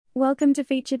Welcome to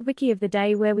Featured Wiki of the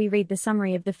Day, where we read the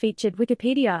summary of the featured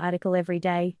Wikipedia article every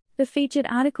day. The featured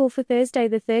article for Thursday,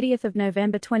 the 30th of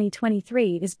November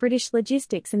 2023 is British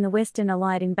Logistics in the Western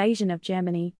Allied Invasion of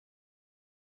Germany.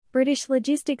 British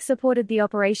Logistics supported the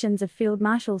operations of Field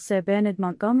Marshal Sir Bernard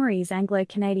Montgomery's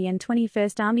Anglo-Canadian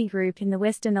 21st Army Group in the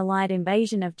Western Allied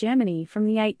invasion of Germany from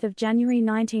the 8th of January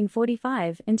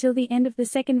 1945 until the end of the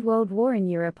Second World War in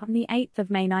Europe on the 8th of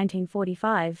May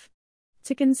 1945.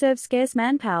 To conserve scarce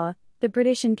manpower, the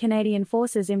British and Canadian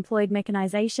forces employed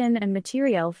mechanization and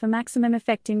materiel for maximum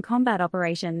effect in combat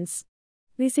operations.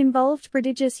 This involved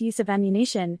prodigious use of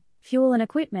ammunition, fuel and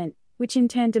equipment, which in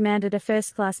turn demanded a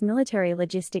first-class military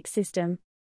logistics system.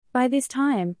 By this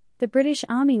time, the British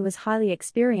Army was highly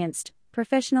experienced,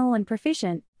 professional and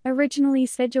proficient, originally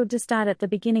scheduled to start at the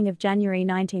beginning of January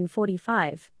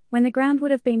 1945, when the ground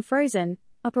would have been frozen.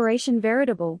 Operation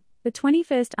Veritable, the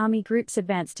 21st Army Group's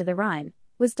advance to the Rhine,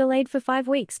 was delayed for 5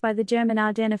 weeks by the German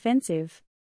Ardennes offensive.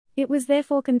 It was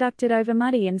therefore conducted over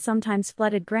muddy and sometimes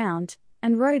flooded ground,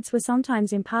 and roads were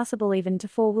sometimes impassable even to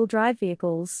four-wheel drive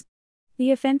vehicles.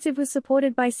 The offensive was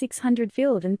supported by 600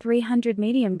 field and 300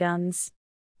 medium guns.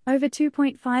 Over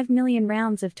 2.5 million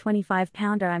rounds of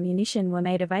 25-pounder ammunition were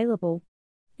made available.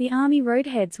 The Army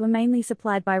roadheads were mainly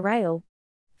supplied by rail.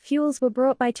 Fuels were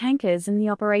brought by tankers and the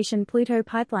Operation Pluto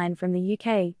pipeline from the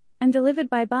UK, and delivered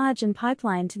by barge and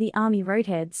pipeline to the Army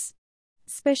roadheads.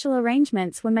 Special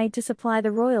arrangements were made to supply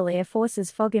the Royal Air Force's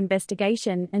fog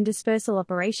investigation and dispersal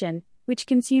operation, which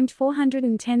consumed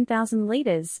 410,000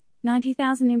 litres,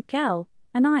 90,000 impcal,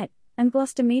 a night, and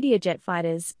Gloucester Media jet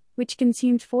fighters, which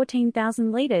consumed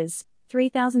 14,000 litres,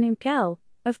 3,000 impcal,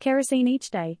 of kerosene each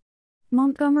day.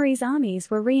 Montgomery's armies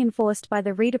were reinforced by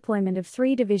the redeployment of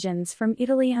 3 divisions from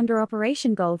Italy under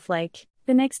Operation Goldflake.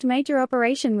 The next major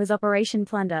operation was Operation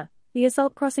Plunder, the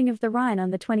assault crossing of the Rhine on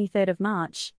the 23rd of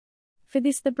March. For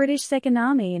this, the British Second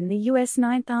Army and the US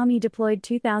Ninth Army deployed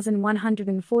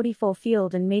 2,144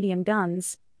 field and medium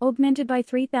guns, augmented by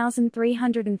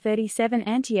 3,337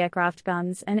 anti-aircraft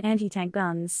guns and anti-tank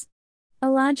guns. A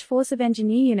large force of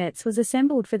engineer units was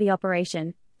assembled for the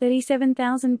operation,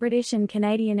 37,000 British and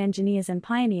Canadian engineers and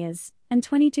pioneers, and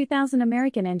 22,000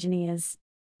 American engineers.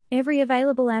 Every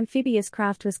available amphibious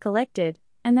craft was collected,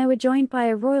 and they were joined by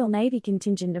a Royal Navy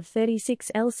contingent of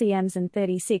 36 LCMs and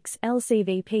 36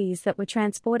 LCVPs that were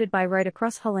transported by road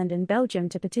across Holland and Belgium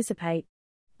to participate.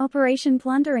 Operation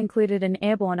Plunder included an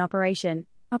airborne operation,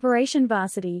 Operation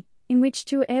Varsity, in which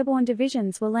 2 airborne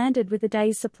divisions were landed with a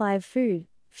day's supply of food,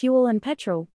 fuel and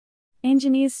petrol.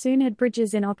 Engineers soon had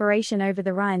bridges in operation over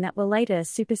the Rhine that were later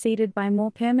superseded by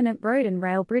more permanent road and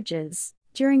rail bridges.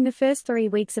 During the first 3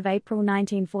 weeks of April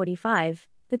 1945,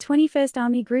 the 21st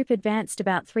Army Group advanced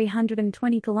about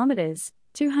 320 kilometers,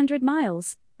 200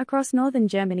 miles, across northern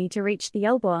Germany to reach the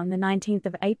Elbe on the 19th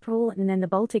of April and then the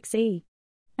Baltic Sea.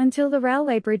 Until the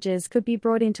railway bridges could be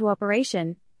brought into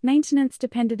operation, maintenance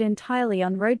depended entirely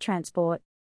on road transport.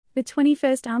 The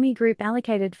 21st Army Group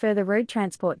allocated further road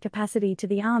transport capacity to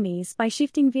the armies by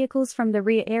shifting vehicles from the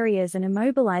rear areas and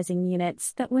immobilizing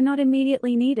units that were not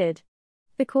immediately needed.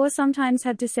 The Corps sometimes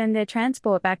had to send their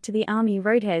transport back to the Army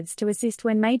roadheads to assist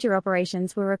when major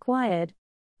operations were required.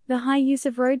 The high use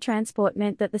of road transport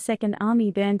meant that the Second Army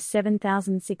burned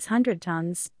 7,600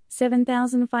 tons,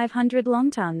 7,500 long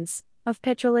tons, of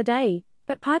petrol a day,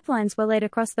 but pipelines were laid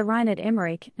across the Rhine at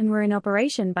Emmerich and were in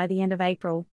operation by the end of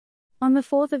April. On the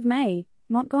 4th of May,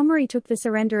 Montgomery took the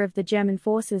surrender of the German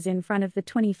forces in front of the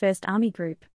 21st Army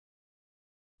Group.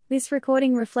 This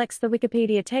recording reflects the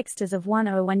Wikipedia text as of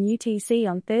 1:01 UTC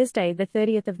on Thursday, the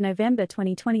 30th of November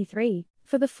 2023.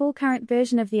 For the full current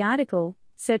version of the article,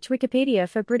 search Wikipedia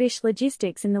for British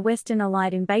Logistics in the Western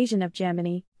Allied Invasion of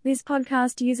Germany. This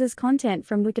podcast uses content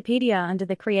from Wikipedia under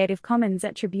the Creative Commons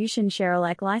Attribution Share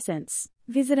Alike license.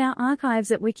 Visit our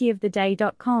archives at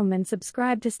wikioftheday.com and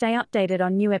subscribe to stay updated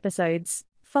on new episodes.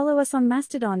 Follow us on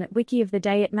Mastodon at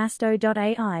wikioftheday at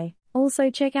masto.ai. Also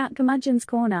check out Curmudgeon's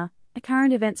Corner, a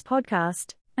current events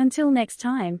podcast. Until next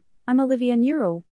time, I'm Olivia Newell.